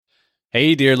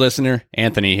Hey, dear listener,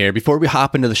 Anthony here. Before we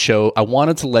hop into the show, I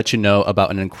wanted to let you know about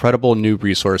an incredible new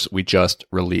resource we just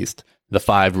released, The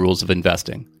 5 Rules of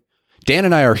Investing. Dan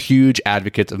and I are huge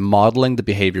advocates of modeling the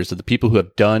behaviors of the people who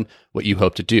have done what you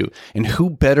hope to do. And who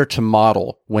better to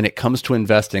model when it comes to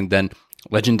investing than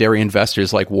legendary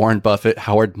investors like Warren Buffett,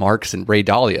 Howard Marks, and Ray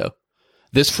Dalio?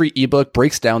 This free ebook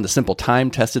breaks down the simple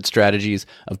time-tested strategies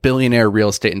of billionaire real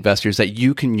estate investors that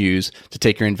you can use to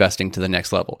take your investing to the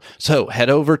next level. So head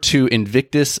over to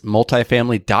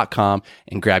invictusmultifamily.com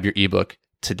and grab your ebook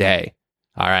today.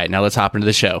 All right, now let's hop into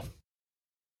the show.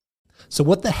 So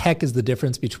what the heck is the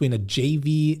difference between a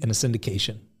JV and a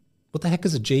syndication? What the heck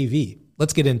is a JV?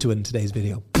 Let's get into it in today's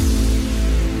video.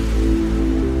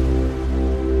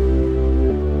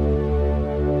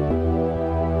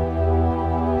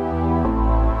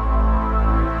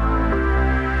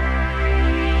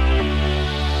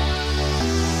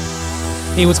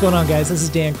 Hey, what's going on, guys? This is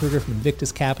Dan Kruger from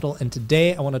Invictus Capital, and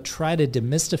today I want to try to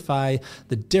demystify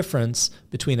the difference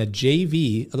between a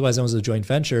JV, otherwise known as a joint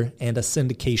venture, and a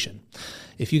syndication.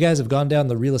 If you guys have gone down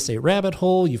the real estate rabbit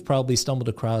hole, you've probably stumbled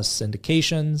across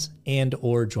syndications and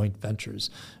or joint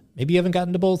ventures. Maybe you haven't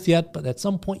gotten to both yet, but at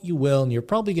some point you will, and you're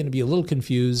probably going to be a little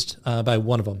confused by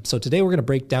one of them. So today we're going to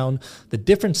break down the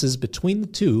differences between the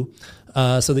two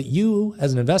so that you,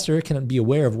 as an investor, can be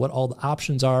aware of what all the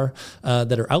options are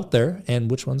that are out there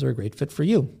and which ones are a great fit for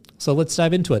you. So let's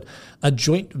dive into it. A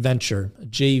joint venture, a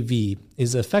JV,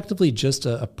 is effectively just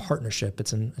a partnership.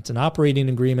 It's an operating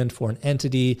agreement for an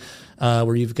entity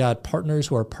where you've got partners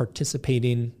who are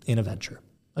participating in a venture.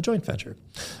 A joint venture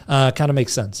kind of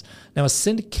makes sense. Now, a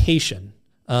syndication,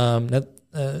 a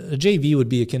JV would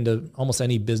be akin to almost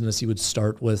any business you would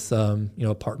start with, a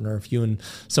partner. If you and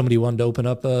somebody wanted to open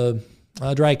up a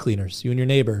dry cleaners, you and your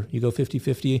neighbor, you go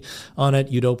 50-50 on it,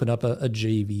 you'd open up a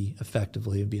JV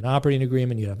effectively. It'd be an operating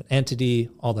agreement, you'd have an entity,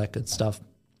 all that good stuff.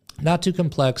 Not too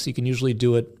complex. You can usually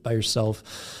do it by yourself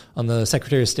on the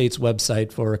Secretary of State's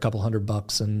website for a couple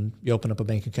 $100, and you open up a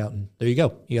bank account, and there you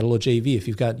go. You got a little JV if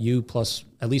you've got you plus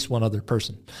at least one other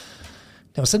person.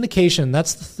 Now, syndication,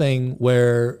 that's the thing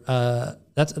where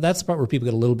that's the part where people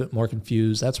get a little bit more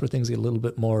confused. That's where things get a little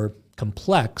bit more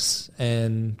complex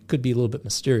and could be a little bit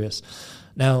mysterious.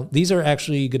 Now, these are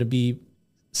actually going to be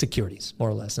securities, more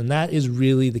or less. And that is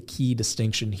really the key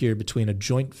distinction here between a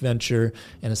joint venture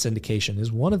and a syndication, is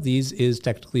one of these is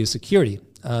technically a security.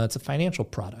 It's a financial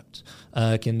product.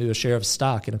 It can do a share of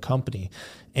stock in a company.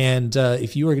 And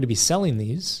if you are going to be selling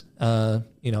these,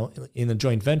 in a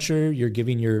joint venture, you're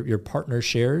giving your partner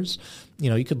shares.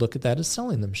 You could look at that as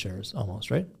selling them shares almost,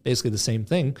 right? Basically the same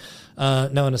thing.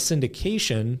 Now, in a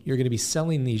syndication, you're going to be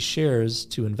selling these shares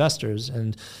to investors.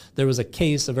 And there was a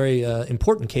case, a very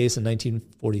important case in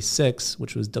 1946,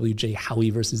 which was W.J.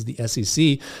 Howey versus the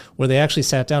SEC, where they actually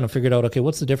sat down and figured out, okay,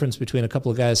 what's the difference between a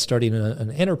couple of guys starting an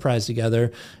enterprise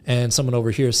together and someone over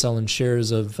here selling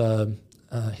shares of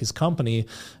his company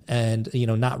and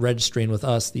not registering with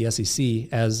us, the SEC,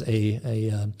 as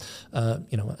a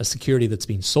security that's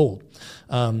being sold.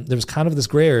 There was kind of this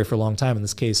gray area for a long time in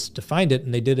this case to find it,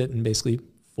 and they did it in basically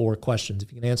 4 questions.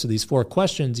 If you can answer these 4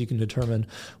 questions, you can determine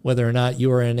whether or not you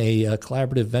are in a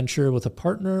collaborative venture with a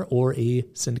partner or a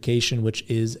syndication, which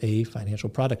is a financial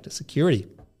product, a security.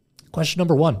 Question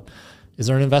number 1, is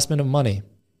there an investment of money?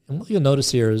 And what you'll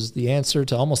notice here is the answer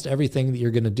to almost everything that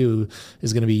you're going to do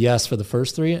is going to be yes for the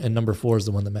first 3, and number 4 is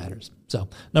the one that matters. So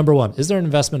number 1, is there an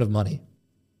investment of money?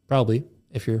 Probably,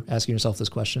 if you're asking yourself this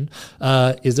question.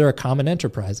 Is there a common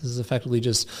enterprise? This is effectively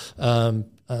just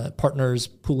partners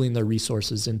pooling their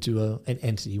resources into an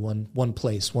entity, one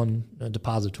place, one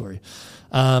depository.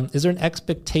 Is there an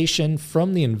expectation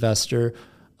from the investor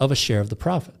of a share of the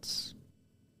profits?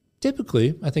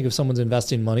 Typically, I think if someone's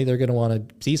investing money, they're going to want to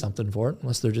see something for it,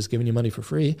 unless they're just giving you money for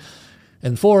free.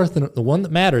 And 4th, the one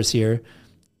that matters here,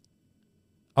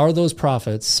 are those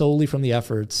profits solely from the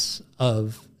efforts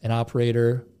of an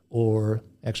operator, or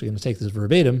actually going to take this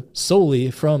verbatim,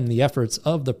 solely from the efforts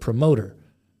of the promoter?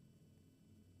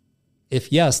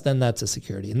 If yes, then that's a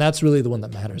security. And that's really the one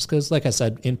that matters. Because like I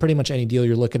said, in pretty much any deal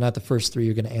you're looking at, the first 3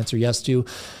 you're going to answer yes to.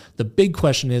 The big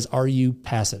question is, are you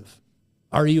passive?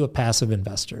 Are you a passive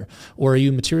investor, or are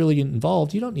you materially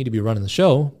involved? You don't need to be running the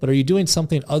show, but are you doing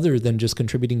something other than just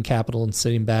contributing capital and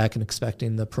sitting back and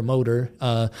expecting the promoter,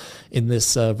 in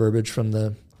this verbiage from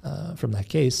that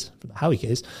case, from the Howey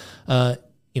case,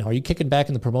 are you kicking back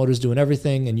and the promoter's doing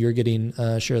everything and you're getting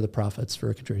a share of the profits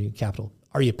for contributing capital?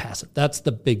 Are you passive? That's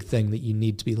the big thing that you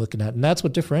need to be looking at. And that's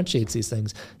what differentiates these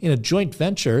things. In a joint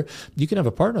venture, you can have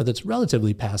a partner that's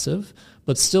relatively passive,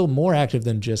 but still more active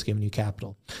than just giving you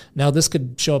capital. Now, this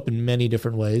could show up in many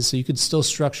different ways. So you could still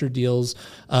structure deals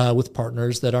with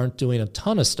partners that aren't doing a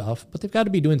ton of stuff, but they've got to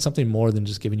be doing something more than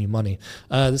just giving you money.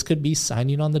 This could be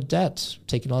signing on the debt,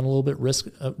 taking on a little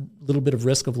bit of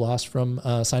risk of loss from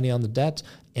signing on the debt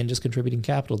and just contributing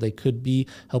capital. They could be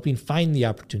helping find the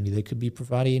opportunity. They could be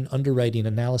providing underwriting,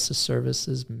 analysis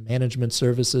services, management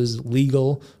services.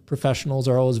 Legal professionals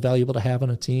are always valuable to have on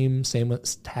a team. Same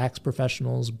with tax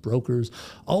professionals, brokers.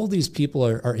 All of these people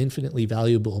are infinitely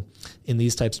valuable in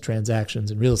these types of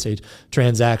transactions, in real estate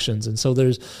transactions. And so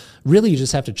there's really, you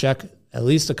just have to check at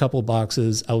least a couple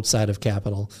boxes outside of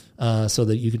capital so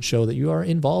that you can show that you are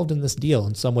involved in this deal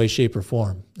in some way, shape, or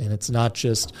form. And it's not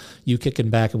just you kicking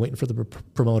back and waiting for the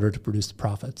promoter to produce the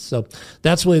profits. So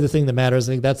that's really the thing that matters.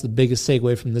 I think that's the biggest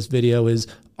takeaway from this video is,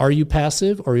 are you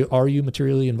passive or are you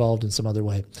materially involved in some other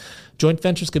way? Joint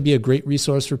ventures could be a great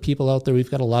resource for people out there. We've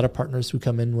got a lot of partners who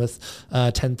come in with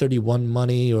 1031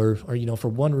 money or for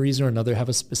one reason or another have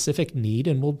a specific need,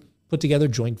 and we'll put together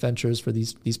joint ventures for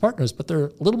these partners, but they're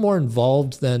a little more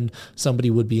involved than somebody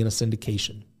would be in a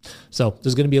syndication. So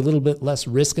there's going to be a little bit less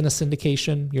risk in a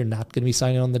syndication. You're not going to be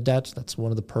signing on the debt. That's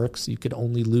one of the perks. You could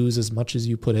only lose as much as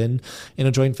you put in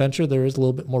a joint venture. There is a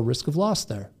little bit more risk of loss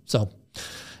there. So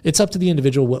it's up to the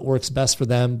individual what works best for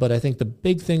them. But I think the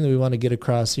big thing that we want to get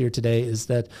across here today is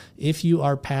that if you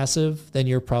are passive, then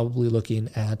you're probably looking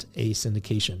at a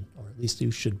syndication, or at least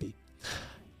you should be.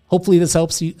 Hopefully this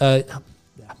helps you.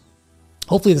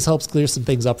 Hopefully this helps clear some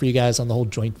things up for you guys on the whole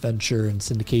joint venture and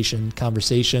syndication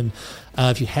conversation.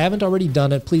 If you haven't already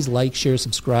done it, please like, share,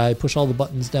 subscribe, push all the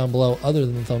buttons down below other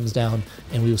than the thumbs down,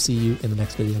 and we will see you in the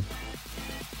next video.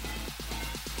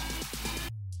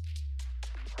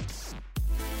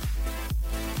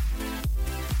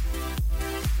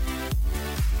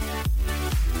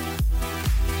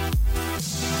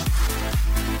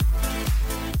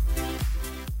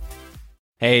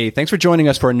 Hey, thanks for joining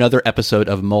us for another episode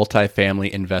of Multifamily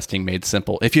Investing Made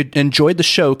Simple. If you enjoyed the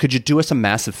show, could you do us a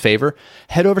massive favor?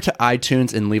 Head over to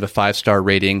iTunes and leave a 5-star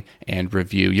rating and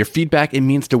review. Your feedback, it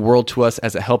means the world to us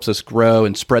as it helps us grow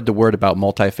and spread the word about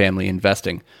multifamily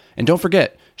investing. And don't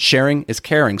forget, sharing is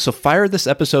caring. So fire this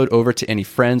episode over to any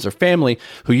friends or family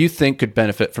who you think could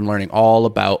benefit from learning all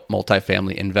about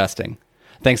multifamily investing.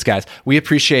 Thanks, guys. We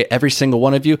appreciate every single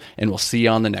one of you, and we'll see you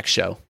on the next show.